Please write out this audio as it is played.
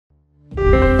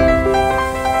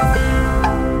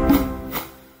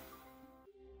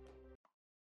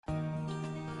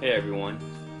everyone,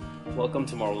 welcome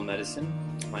to Marvel Medicine.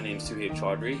 My name is Suhaib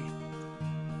Chaudry.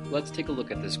 Let's take a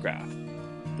look at this graph.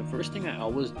 The first thing I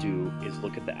always do is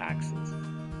look at the axes,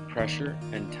 pressure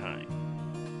and time.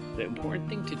 The important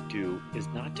thing to do is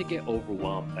not to get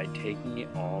overwhelmed by taking it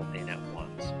all in at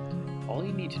once. All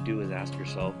you need to do is ask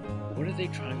yourself, what are they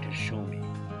trying to show me?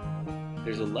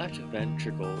 There's a left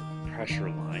ventricle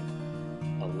pressure line,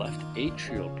 a left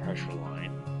atrial pressure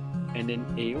line, and an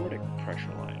aortic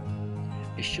pressure line.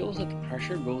 It shows that the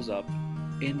pressure goes up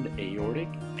in the aortic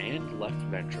and left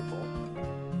ventricle.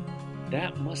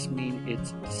 That must mean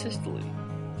it's systole.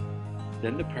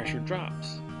 Then the pressure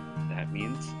drops. That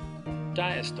means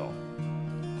diastole.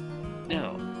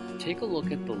 Now, take a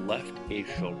look at the left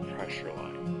atrial pressure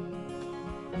line.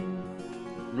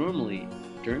 Normally,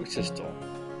 during systole,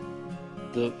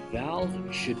 the valve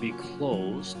should be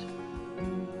closed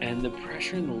and the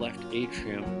pressure in the left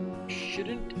atrium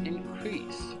shouldn't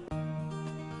increase.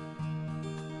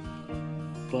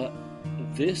 But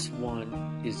this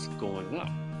one is going up.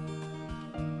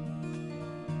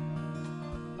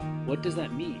 What does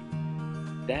that mean?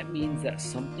 That means that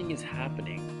something is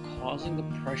happening causing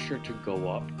the pressure to go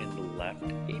up in the left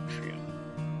atrium.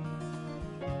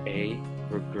 A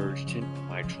regurgitant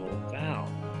mitral valve.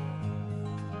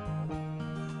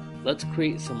 Let's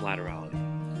create some laterality.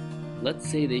 Let's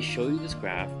say they show you this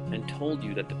graph and told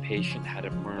you that the patient had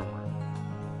a murmur.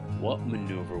 What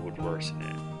maneuver would worsen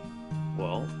it?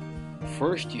 Well,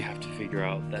 first you have to figure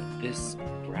out that this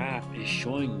graph is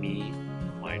showing me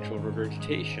mitral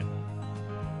regurgitation.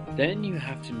 Then you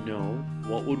have to know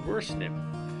what would worsen it.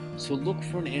 So look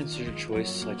for an answer choice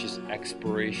such as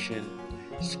expiration,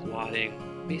 squatting,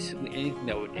 basically anything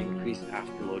that would increase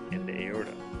afterload in the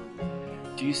aorta.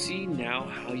 Do you see now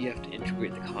how you have to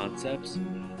integrate the concepts?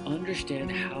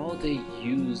 Understand how they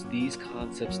use these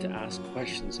concepts to ask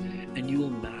questions and you will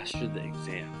master the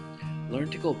exam. Learn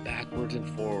to go backwards and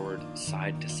forward,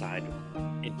 side to side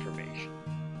with information.